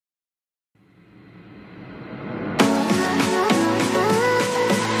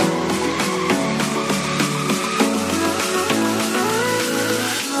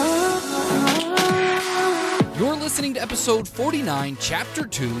episode 49, chapter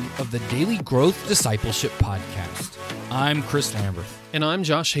 2 of the Daily Growth Discipleship Podcast. I'm Chris Lamberth. And I'm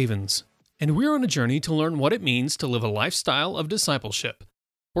Josh Havens. And we're on a journey to learn what it means to live a lifestyle of discipleship.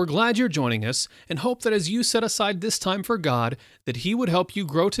 We're glad you're joining us and hope that as you set aside this time for God, that He would help you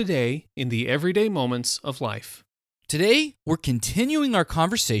grow today in the everyday moments of life. Today, we're continuing our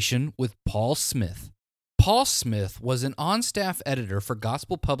conversation with Paul Smith. Paul Smith was an on-staff editor for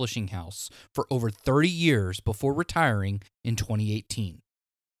Gospel Publishing House for over 30 years before retiring in 2018.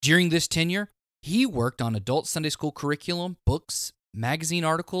 During this tenure, he worked on adult Sunday school curriculum, books, magazine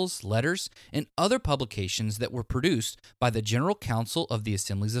articles, letters, and other publications that were produced by the General Council of the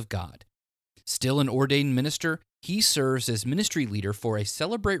Assemblies of God. Still an ordained minister, he serves as ministry leader for a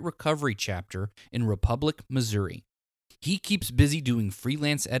Celebrate Recovery chapter in Republic, Missouri. He keeps busy doing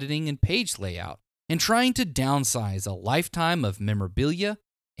freelance editing and page layout, and trying to downsize a lifetime of memorabilia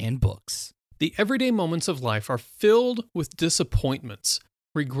and books. The everyday moments of life are filled with disappointments,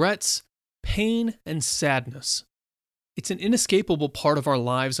 regrets, pain, and sadness. It's an inescapable part of our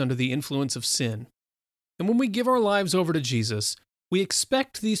lives under the influence of sin. And when we give our lives over to Jesus, we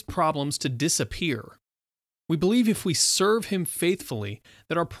expect these problems to disappear. We believe if we serve Him faithfully,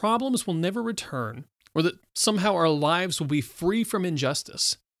 that our problems will never return, or that somehow our lives will be free from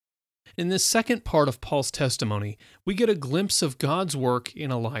injustice. In this second part of Paul's testimony, we get a glimpse of God's work in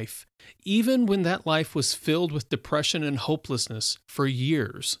a life, even when that life was filled with depression and hopelessness for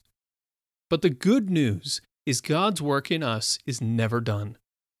years. But the good news is God's work in us is never done,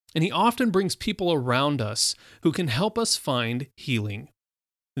 and He often brings people around us who can help us find healing.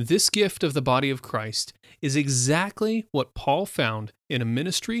 This gift of the body of Christ is exactly what Paul found in a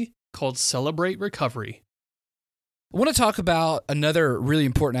ministry called Celebrate Recovery. I want to talk about another really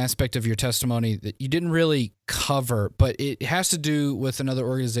important aspect of your testimony that you didn't really cover, but it has to do with another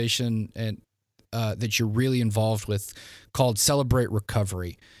organization and that you're really involved with called Celebrate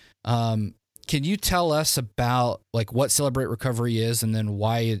Recovery. Can you tell us about what Celebrate Recovery is and then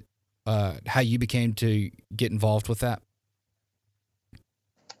why how you became to get involved with that?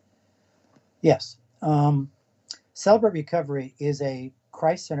 Yes. Celebrate Recovery is a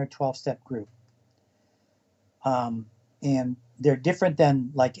Christ-centered 12-step group. And they're different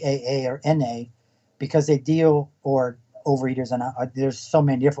than like AA or NA because they deal, or Overeaters, and there's so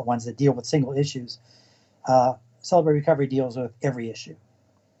many different ones that deal with single issues. Celebrate Recovery deals with every issue.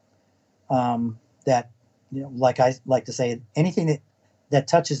 That, like I like to say, anything that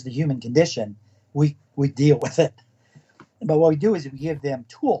touches the human condition, we deal with it. But what we do is we give them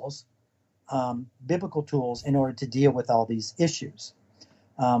tools, biblical tools, in order to deal with all these issues.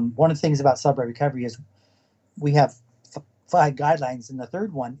 One of the things about Celebrate Recovery is we have 5 guidelines, and the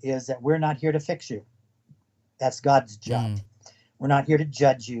third one is that we're not here to fix you. That's God's job. We're not here to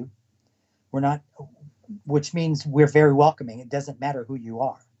judge you. Which means we're very welcoming. It doesn't matter who you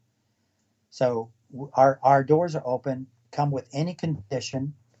are. So our doors are open. Come with any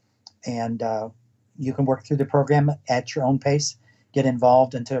condition, and you can work through the program at your own pace. Get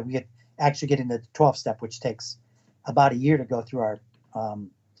involved until we actually get into the 12-step, which takes about a year to go through our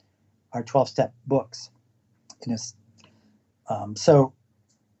 12-step books. So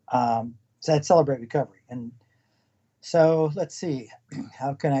that's Celebrate Recovery. And so let's see,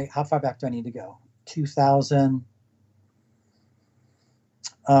 how far back do I need to go? 2000,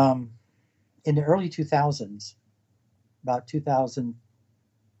 in the early 2000s, about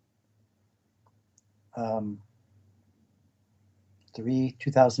 2003,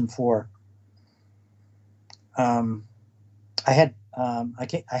 2004, I had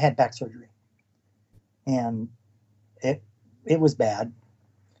back surgery. And it was bad,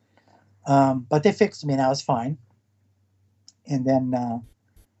 but they fixed me and I was fine. And then,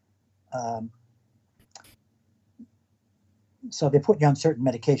 so they put me on certain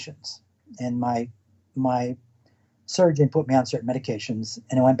medications, and my surgeon put me on certain medications,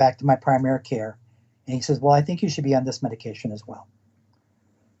 and I went back to my primary care, and he says, "Well, I think you should be on this medication as well."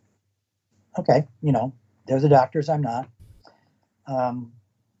 Okay, they're the doctors, I'm not. I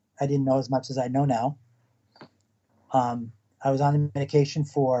didn't know as much as I know now. I was on the medication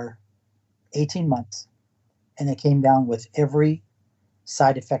for 18 months, and it came down with every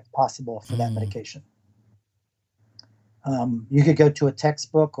side effect possible for that medication. You could go to a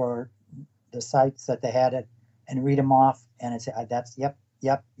textbook or the sites that they had it and read them off, and I'd say, "That's yep.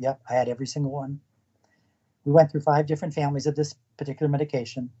 I had every single one." We went through 5 different families of this particular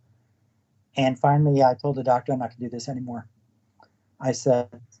medication, and finally, I told the doctor, "I'm not going to do this anymore." I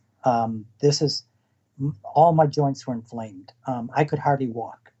said, "This is." All my joints were inflamed. I could hardly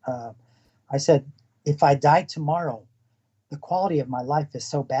walk. I said, if I die tomorrow, the quality of my life is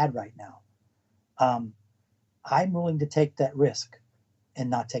so bad right now. I'm willing to take that risk and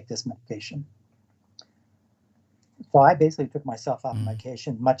not take this medication. So I basically took myself off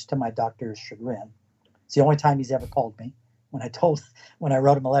medication, much to my doctor's chagrin. It's the only time he's ever called me when I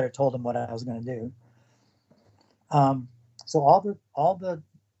wrote him a letter, told him what I was going to do. So all the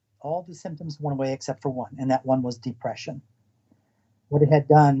symptoms went away except for one, and that one was depression. What it had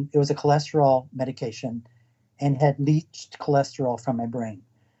done, it was a cholesterol medication and had leached cholesterol from my brain.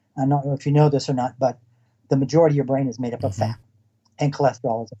 I don't know if you know this or not, but the majority of your brain is made up of fat, and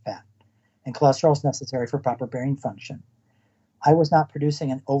cholesterol is a fat. And cholesterol is necessary for proper brain function. I was not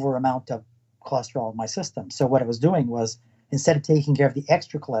producing an over amount of cholesterol in my system. So what it was doing was, instead of taking care of the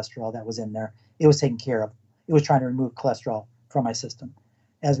extra cholesterol that was in there, it was trying to remove cholesterol from my system.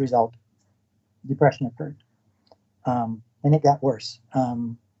 As a result, depression occurred. And it got worse.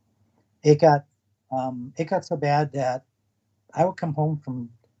 It got so bad that I would come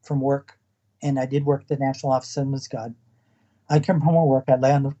home from work, and I did work at the National Office of Assembly's God. I'd come home from work, I'd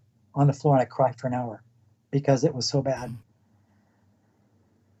lay on the floor and I'd cry for an hour because it was so bad.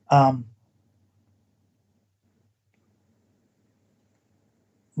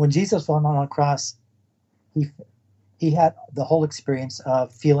 When Jesus went on the cross, he had the whole experience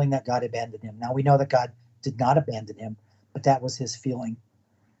of feeling that God abandoned him. Now we know that God did not abandon him, but that was his feeling.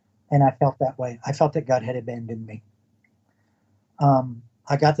 And I felt that way. I felt that God had abandoned me.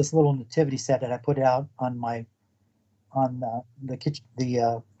 I got this little nativity set that I put out on the kitchen,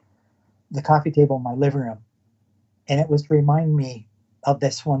 the coffee table in my living room. And it was to remind me of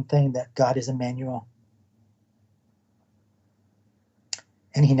this one thing, that God is Emmanuel.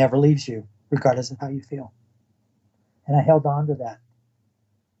 And he never leaves you, regardless of how you feel. And I held on to that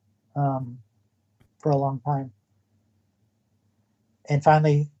for a long time. And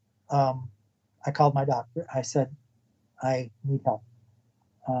finally, I called my doctor. I said, I need help.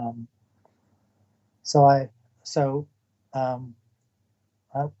 So I got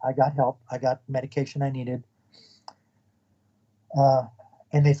help. I got medication I needed.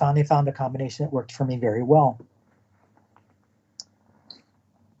 And they finally found a combination that worked for me very well.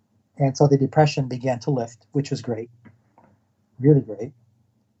 And so the depression began to lift, which was great, really great.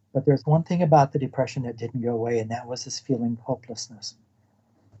 But there's one thing about the depression that didn't go away, and that was this feeling of hopelessness.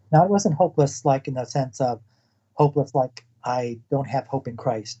 Now, it wasn't hopeless like in the sense of hopeless like I don't have hope in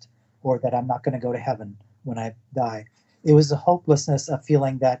Christ, or that I'm not going to go to heaven when I die. It was a hopelessness of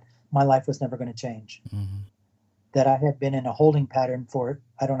feeling that my life was never going to change, that I had been in a holding pattern for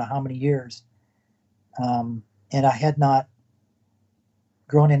I don't know how many years, and I had not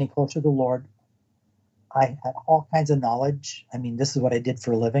grown any closer to the Lord. I had all kinds of knowledge. I mean, this is what I did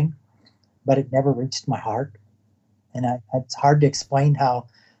for a living, but it never reached my heart. And it's hard to explain how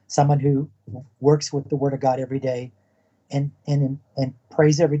someone who works with the Word of God every day and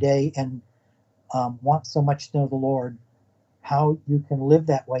prays every day and wants so much to know the Lord, how you can live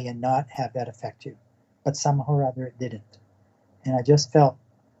that way and not have that affect you. But somehow or other it didn't. And I just felt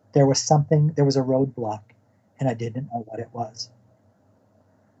there was a roadblock, and I didn't know what it was.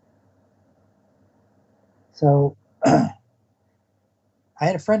 So I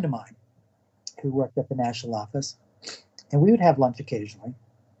had a friend of mine who worked at the national office, and we would have lunch occasionally.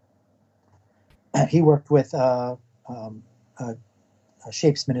 He worked with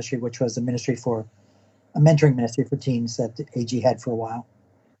Shapes Ministry, which was a mentoring ministry for teens that AG had for a while,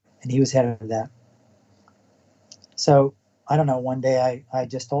 and he was head of that. So I don't know, one day I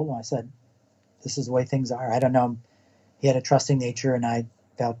just told him, I said, this is the way things are. I don't know. He had a trusting nature, and I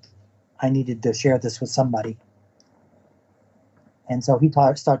felt I needed to share this with somebody. And so he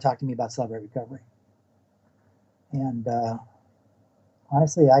started talking to me about Celebrate Recovery. And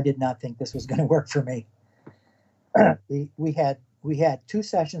honestly, I did not think this was going to work for me. We had 2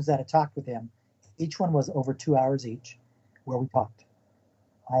 sessions that I talked with him. Each one was over 2 hours each, where we talked.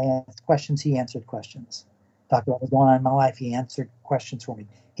 I asked questions, he answered questions. Talked about what was going on in my life, he answered questions for me.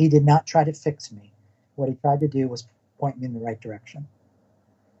 He did not try to fix me. What he tried to do was point me in the right direction.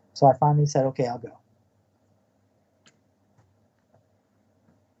 So I finally said, okay, I'll go.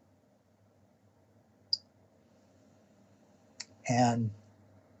 And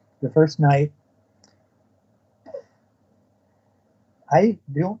the first night,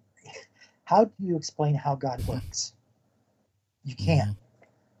 how do you explain how God works? You can't.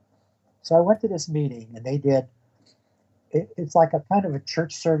 So I went to this meeting, and they did, it's like a kind of a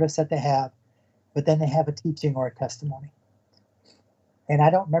church service that they have, but then they have a teaching or a testimony. And I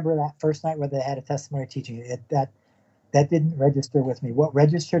don't remember that first night whether they had a testimony or teaching. That didn't register with me. What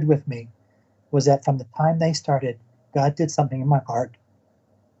registered with me was that from the time they started, God did something in my heart,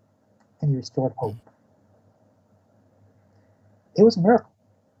 and he restored hope. It was a miracle,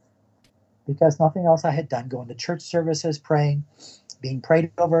 because nothing else I had done, going to church services, praying, being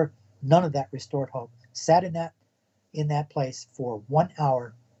prayed over, none of that restored hope. Sat in that place for 1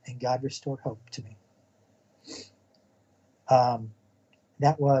 hour, and God restored hope to me.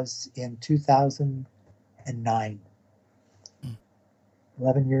 That was in 2009,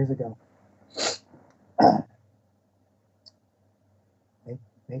 11 years ago.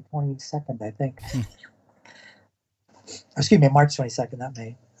 May 22nd, I think. Excuse me, March 22nd, not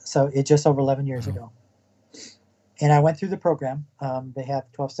May. So it's just over 11 years ago. And I went through the program. They have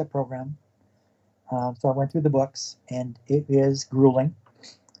a 12-step program. So I went through the books, and it is grueling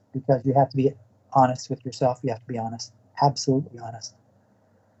because you have to be honest with yourself. You have to be honest, absolutely honest.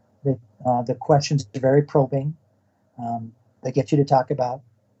 The questions are very probing. They get you to talk about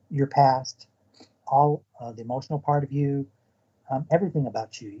your past, all the emotional part of you, everything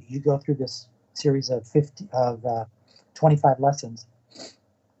about you. You go through this series of 25 lessons,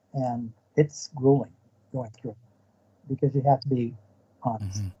 and it's grueling going through it because you have to be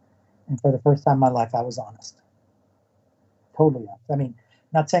honest. Mm-hmm. And for the first time in my life, I was honest. Totally honest. I mean,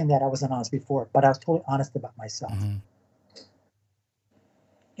 not saying that I wasn't honest before, but I was totally honest about myself. Mm-hmm.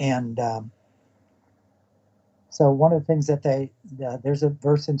 And so one of the things that there's a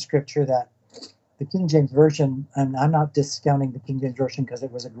verse in Scripture that the King James Version, and I'm not discounting the King James Version because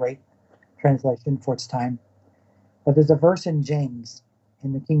it was a great translation for its time, but there's a verse in James,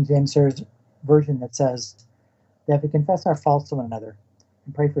 in the King James Version, that says that if we confess our faults to one another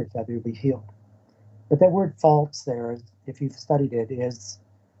and pray for each other, we'll be healed. But that word faults there, if you've studied it, is,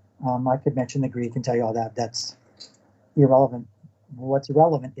 I could mention the Greek and tell you all that. That's irrelevant. What's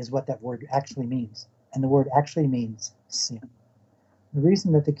irrelevant is what that word actually means. And the word actually means sin. The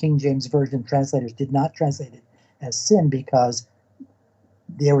reason that the King James Version translators did not translate it as sin because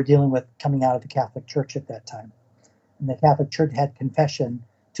they were dealing with coming out of the Catholic Church at that time. And the Catholic Church had confession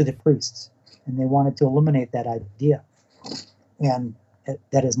to the priests, and they wanted to eliminate that idea. And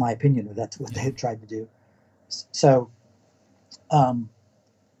that is my opinion, that's what they had tried to do. So,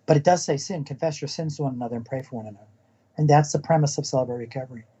 but it does say sin, confess your sins to one another and pray for one another. And that's the premise of Celebrate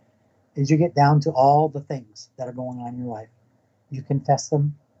Recovery, is you get down to all the things that are going on in your life. You confess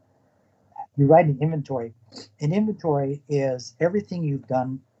them. You write an inventory. An inventory is everything you've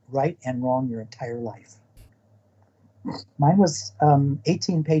done right and wrong your entire life. Mine was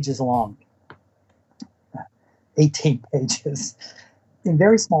 18 pages long. 18 pages. In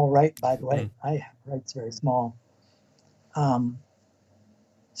very small write, by the way. I write's very small.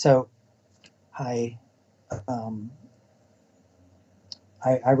 So I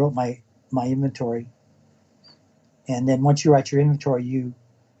wrote my inventory, and then once you write your inventory, you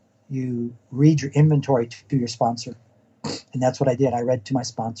read your inventory to your sponsor, and that's what I did. I read to my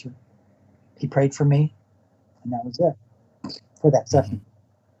sponsor. He prayed for me, and that was it for that session. Mm-hmm.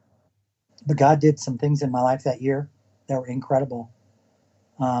 But God did some things in my life that year that were incredible.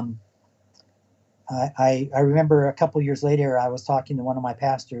 I remember a couple years later, I was talking to one of my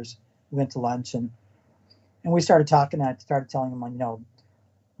pastors. We went to lunch, and we started talking. And I started telling him, when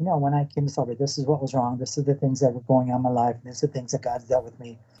I came to Celebrate, this is what was wrong. This is the things that were going on in my life. And this is the things that God's dealt with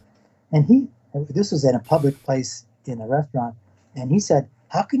me. And this was in a public place in a restaurant. And he said,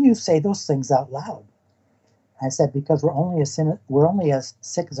 how can you say those things out loud? I said, because we're only as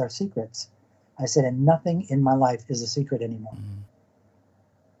sick as our secrets. I said, and nothing in my life is a secret anymore. Mm-hmm.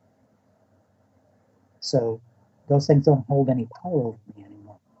 So those things don't hold any power over me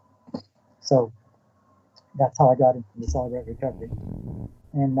anymore. So that's how I got into the Celebrate Recovery.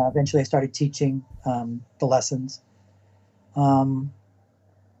 And eventually I started teaching the lessons. My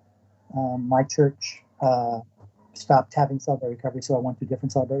church stopped having Celebrate Recovery, so I went to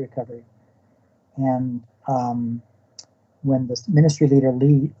different Celebrate Recovery. And when the ministry leader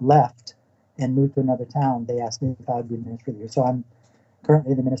left and moved to another town, they asked me if I would be the ministry leader. So I'm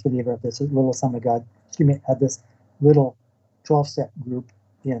currently the ministry leader of this little Assembly of God, of this little 12-step group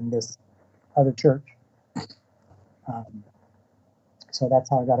in this other church. So that's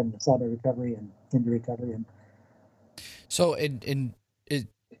how I got into Celebrate Recovery and into recovery. And so,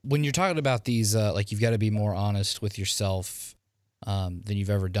 when you're talking about these, like you've got to be more honest with yourself than you've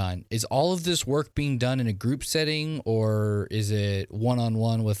ever done. Is all of this work being done in a group setting, or is it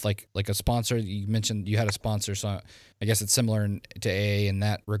one-on-one with like a sponsor? You mentioned you had a sponsor, so I guess it's similar to AA in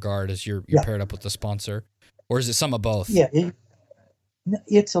that regard, as you're paired up with the sponsor, or is it some of both? Yeah,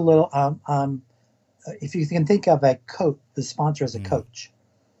 it's a little. If you can think of a coach, the sponsor is a coach.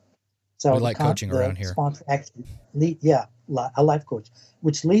 So we like coaching around here. Sponsor actually a life coach,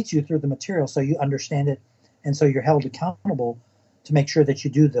 which leads you through the material so you understand it, and so you're held accountable to make sure that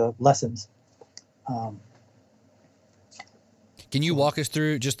you do the lessons. Can you walk us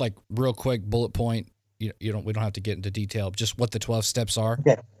through just like real quick bullet point? We don't have to get into detail. Just what the 12 steps are.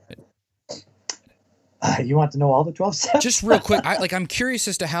 Okay. You want to know all the 12 steps? Just real quick. I'm curious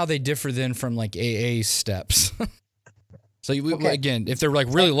as to how they differ then from like AA steps. So again, if they're like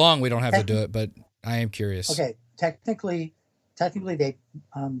really long, we don't have to do it, but I am curious. Okay. Technically, they,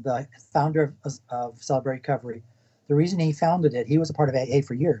 the founder of Celebrate Recovery, the reason he founded it, he was a part of AA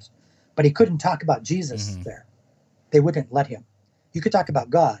for years, but he couldn't talk about Jesus there. They wouldn't let him. You could talk about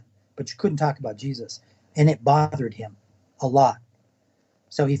God, but you couldn't talk about Jesus. And it bothered him a lot.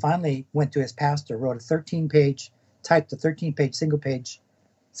 So he finally went to his pastor, wrote a 13-page, typed a 13-page,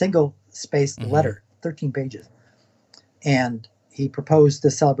 single-spaced letter, 13 pages. And he proposed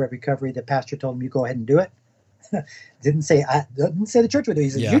to Celebrate Recovery. The pastor told him, you go ahead and do it. Didn't say the church would do it. He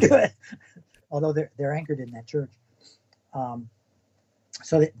said, you do it. Although they're anchored in that church.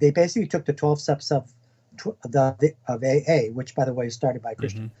 So they basically took the 12 steps of AA, which, by the way, is started by a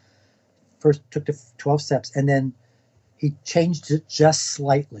Christian. First took the 12 steps, and then he changed it just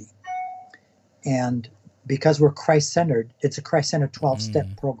slightly. And because we're Christ-centered, it's a Christ-centered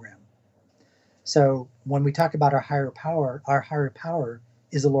 12-step program. So when we talk about our higher power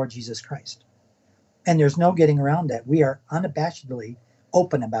is the Lord Jesus Christ. And there's no getting around that. We are unabashedly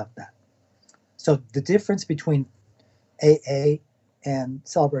open about that. So the difference between AA and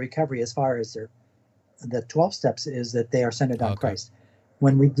Celebrate Recovery as far as the 12 steps is that they are centered on Christ.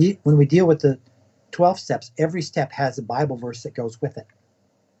 When we deal with the 12 steps, every step has a Bible verse that goes with it.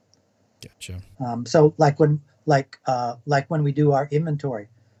 Gotcha. So like when we do our inventory,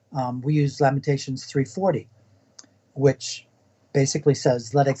 we use Lamentations 3:40, which basically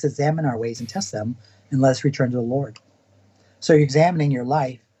says, let us examine our ways and test them, and let us return to the Lord. So you're examining your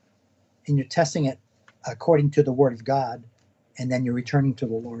life, and you're testing it according to the Word of God, and then you're returning to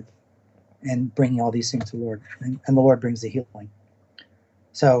the Lord and bringing all these things to the Lord, and the Lord brings the healing.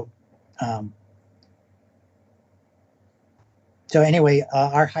 So, anyway,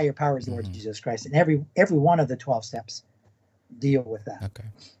 our higher power is the Lord Jesus Christ, and every one of the 12 steps deal with that. Okay.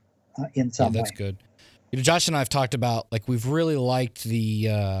 In some way. That's good. Josh and I have talked about, like, we've really liked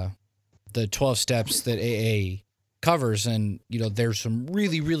the 12 steps that AA covers, and there's some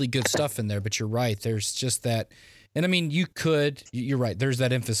really, really good stuff in there. But you're right, there's just that. And I mean, you're right. There's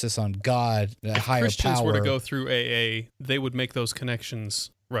that emphasis on God, that higher power. If Christians were to go through AA, they would make those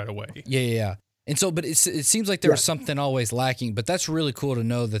connections right away. Yeah. And so, but it seems like there was something always lacking. But that's really cool to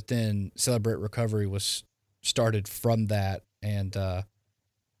know that then Celebrate Recovery was started from that. And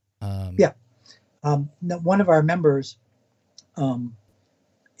one of our members,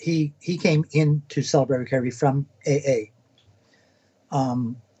 he came into Celebrate Recovery from AA,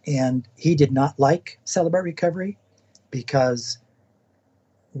 and he did not like Celebrate Recovery because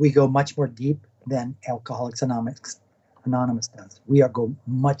we go much more deep than Alcoholics Anonymous does. We go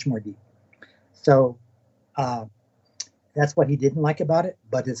much more deep. So that's what he didn't like about it,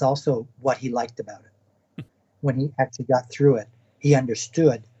 but it's also what he liked about it. When he actually got through it, he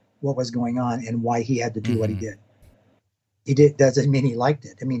understood what was going on and why he had to do what he did. Doesn't mean he liked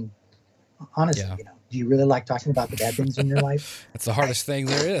it. I mean, honestly, do you really like talking about the bad things in your life? That's the hardest thing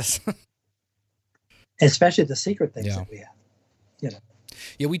there is. Especially the secret things that we have.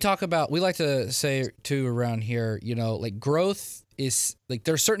 Yeah, we like to say too around here, like growth is like,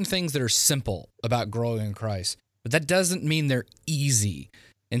 there are certain things that are simple about growing in Christ, but that doesn't mean they're easy.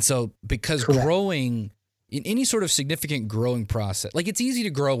 And so because growing in any sort of significant growing process, like it's easy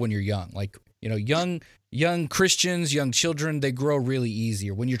to grow when you're young, like, young Christians, young children, they grow really easy.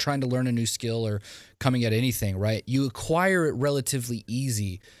 Or when you're trying to learn a new skill or coming at anything, right? You acquire it relatively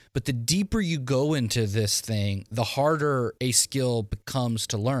easy. But the deeper you go into this thing, the harder a skill becomes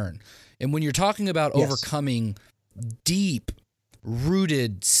to learn. And when you're talking about overcoming deep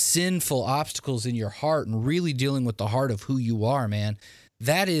rooted sinful obstacles in your heart and really dealing with the heart of who you are, man,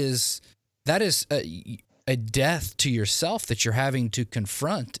 that is a death to yourself that you're having to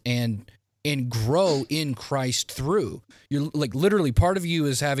confront and grow in Christ through. You're like, literally, part of you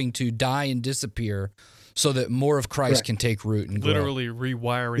is having to die and disappear so that more of Christ can take root and grow. Literally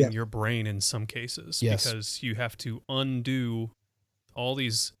rewiring your brain in some cases, because you have to undo all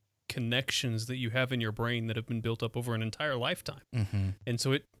these connections that you have in your brain that have been built up over an entire lifetime. And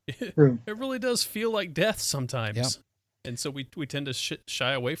so it really does feel like death sometimes. And so we tend to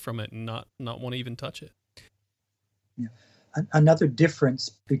shy away from it and not want to even touch it. Another difference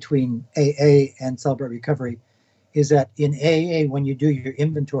between AA and Celebrate Recovery is that in AA, when you do your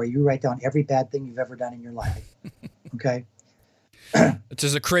inventory, you write down every bad thing you've ever done in your life. Okay? It's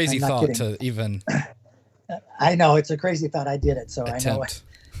just a crazy thought to even... I know, it's a crazy thought. I did it, so attempt. I know it.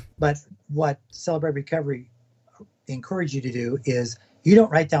 But what Celebrate Recovery encourage you to do is you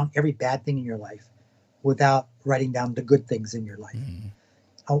don't write down every bad thing in your life without writing down the good things in your life.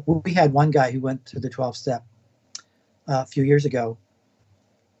 We had one guy who went to the 12-step a few years ago,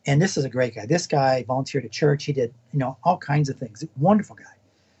 and this is a great guy. This guy volunteered at church. He did, all kinds of things. Wonderful guy.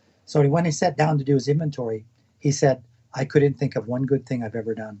 So when he sat down to do his inventory, he said, I couldn't think of one good thing I've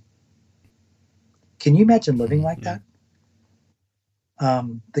ever done. Can you imagine living like that?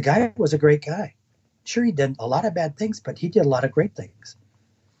 The guy was a great guy. Sure, he did a lot of bad things, but he did a lot of great things.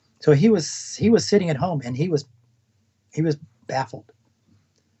 So he was sitting at home, and he was baffled.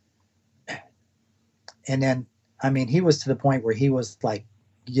 And then, he was to the point where he was like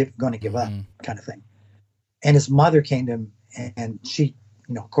going to give up, kind of thing. And his mother came to him, and she,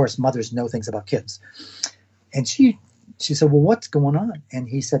 of course, mothers know things about kids. And she said, well, what's going on? And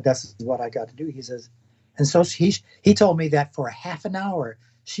he said, this is what I got to do. He says, and so he told me that for a half an hour,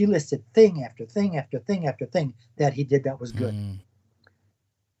 she listed thing after thing after thing after thing that he did that was good.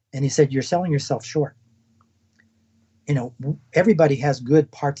 And he said, you're selling yourself short. Everybody has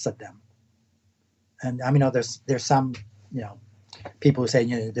good parts of them. And there's some, people who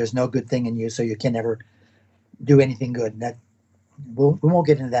say, there's no good thing in you, so you can never do anything good. And that we won't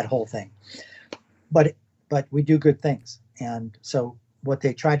get into that whole thing. But we do good things. And so what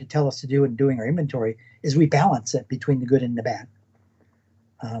they tried to tell us to do in doing our inventory is we balance it between the good and the bad.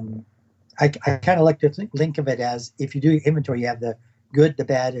 I kind of like to think of it as, if you do your inventory, you have the good, the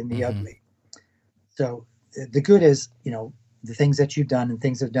bad, and the ugly. So the good is, the things that you've done and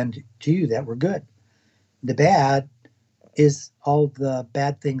things that have done to you that were good. The bad is all the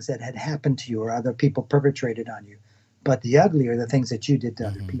bad things that had happened to you or other people perpetrated on you. But the ugly are the things that you did to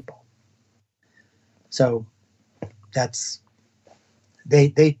other people. So that's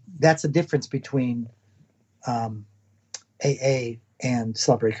a difference between AA and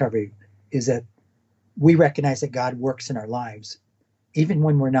Celebrate Recovery, is that we recognize that God works in our lives, even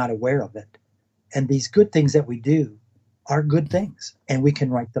when we're not aware of it. And these good things that we do are good things, and we can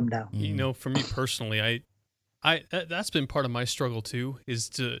write them down. For me personally, I that's been part of my struggle too, is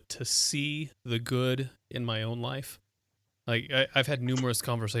to see the good in my own life. Like I've had numerous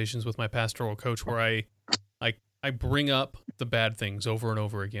conversations with my pastoral coach where I bring up the bad things over and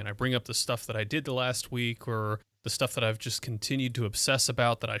over again. I bring up the stuff that I did the last week, or the stuff that I've just continued to obsess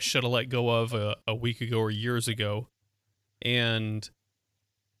about that I should have let go of a week ago or years ago. And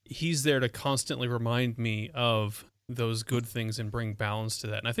he's there to constantly remind me of those good things and bring balance to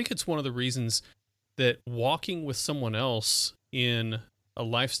that. And I think it's one of the reasons that walking with someone else in a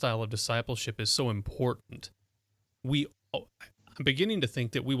lifestyle of discipleship is so important. I'm beginning to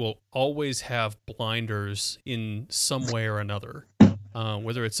think that we will always have blinders in some way or another,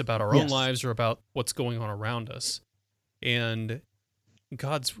 whether it's about our own lives or about what's going on around us. And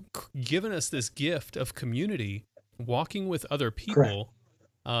God's given us this gift of community, walking with other people,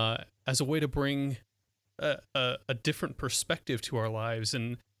 as a way to bring a different perspective to our lives,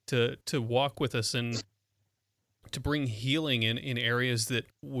 and to walk with us, and to bring healing in areas that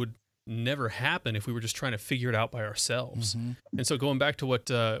would never happen if we were just trying to figure it out by ourselves. And so going back to what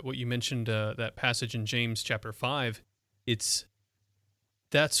you mentioned, that passage in James chapter 5,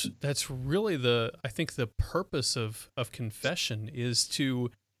 that's really I think the purpose of confession is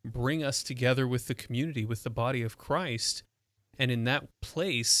to bring us together with the community, with the body of Christ, and in that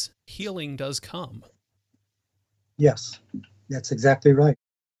place, healing does come. Yes, that's exactly right.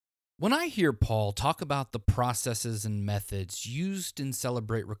 When I hear Paul talk about the processes and methods used in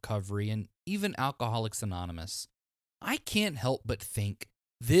Celebrate Recovery and even Alcoholics Anonymous, I can't help but think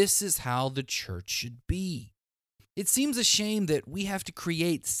this is how the church should be. It seems a shame that we have to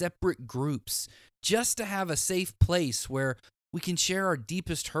create separate groups just to have a safe place where we can share our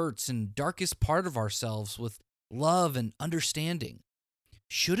deepest hurts and darkest part of ourselves with love and understanding.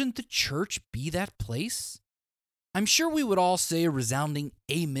 Shouldn't the church be that place? I'm sure we would all say a resounding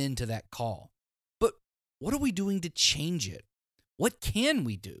amen to that call. But what are we doing to change it? What can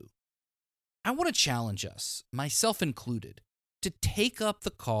we do? I want to challenge us, myself included, to take up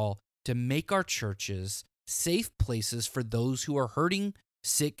the call to make our churches safe places for those who are hurting,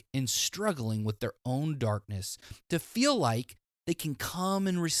 sick, and struggling with their own darkness, to feel like they can come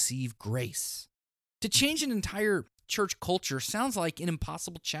and receive grace. To change an entire church culture sounds like an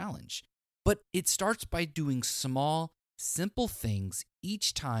impossible challenge. But it starts by doing small, simple things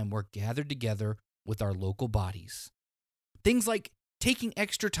each time we're gathered together with our local bodies. Things like taking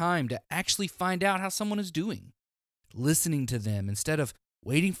extra time to actually find out how someone is doing, listening to them instead of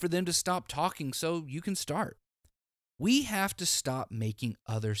waiting for them to stop talking so you can start. We have to stop making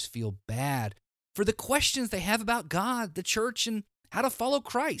others feel bad for the questions they have about God, the church, and how to follow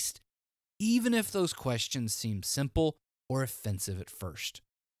Christ. even if those questions seem simple or offensive at first.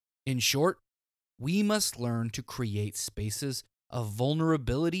 In short, we must learn to create spaces of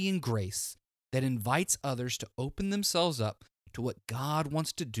vulnerability and grace that invites others to open themselves up to what God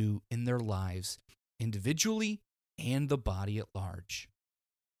wants to do in their lives, individually and the body at large.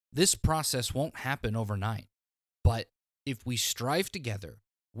 This process won't happen overnight, but if we strive together,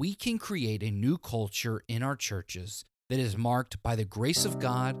 we can create a new culture in our churches that is marked by the grace of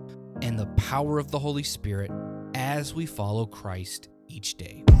God and the power of the Holy Spirit as we follow Christ each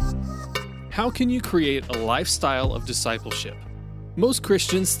day. How can you create a lifestyle of discipleship? Most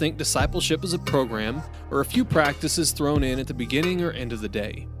Christians think discipleship is a program or a few practices thrown in at the beginning or end of the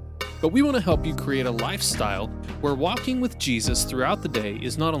day. But we want to help you create a lifestyle where walking with Jesus throughout the day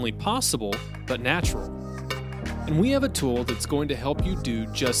is not only possible, but natural. And we have a tool that's going to help you do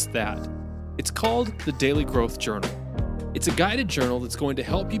just that. It's called the Daily Growth Journal. It's a guided journal that's going to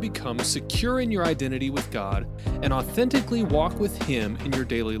help you become secure in your identity with God and authentically walk with Him in your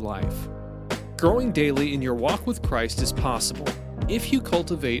daily life. Growing daily in your walk with Christ is possible if you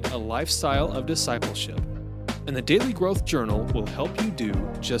cultivate a lifestyle of discipleship, and the Daily Growth Journal will help you do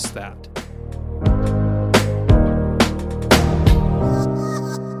just that.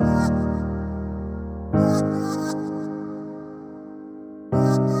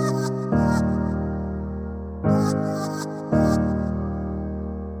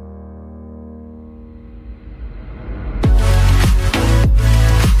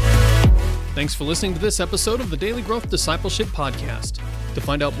 Thanks for listening to this episode of the Daily Growth Discipleship Podcast. To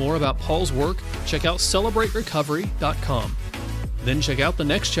find out more about Paul's work, check out celebraterecovery.com. Then check out the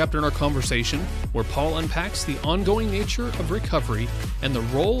next chapter in our conversation, where Paul unpacks the ongoing nature of recovery and the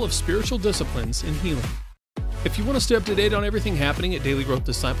role of spiritual disciplines in healing. If you want to stay up to date on everything happening at Daily Growth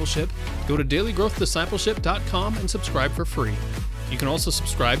Discipleship, go to dailygrowthdiscipleship.com and subscribe for free. You can also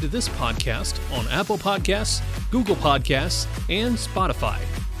subscribe to this podcast on Apple Podcasts, Google Podcasts, and Spotify.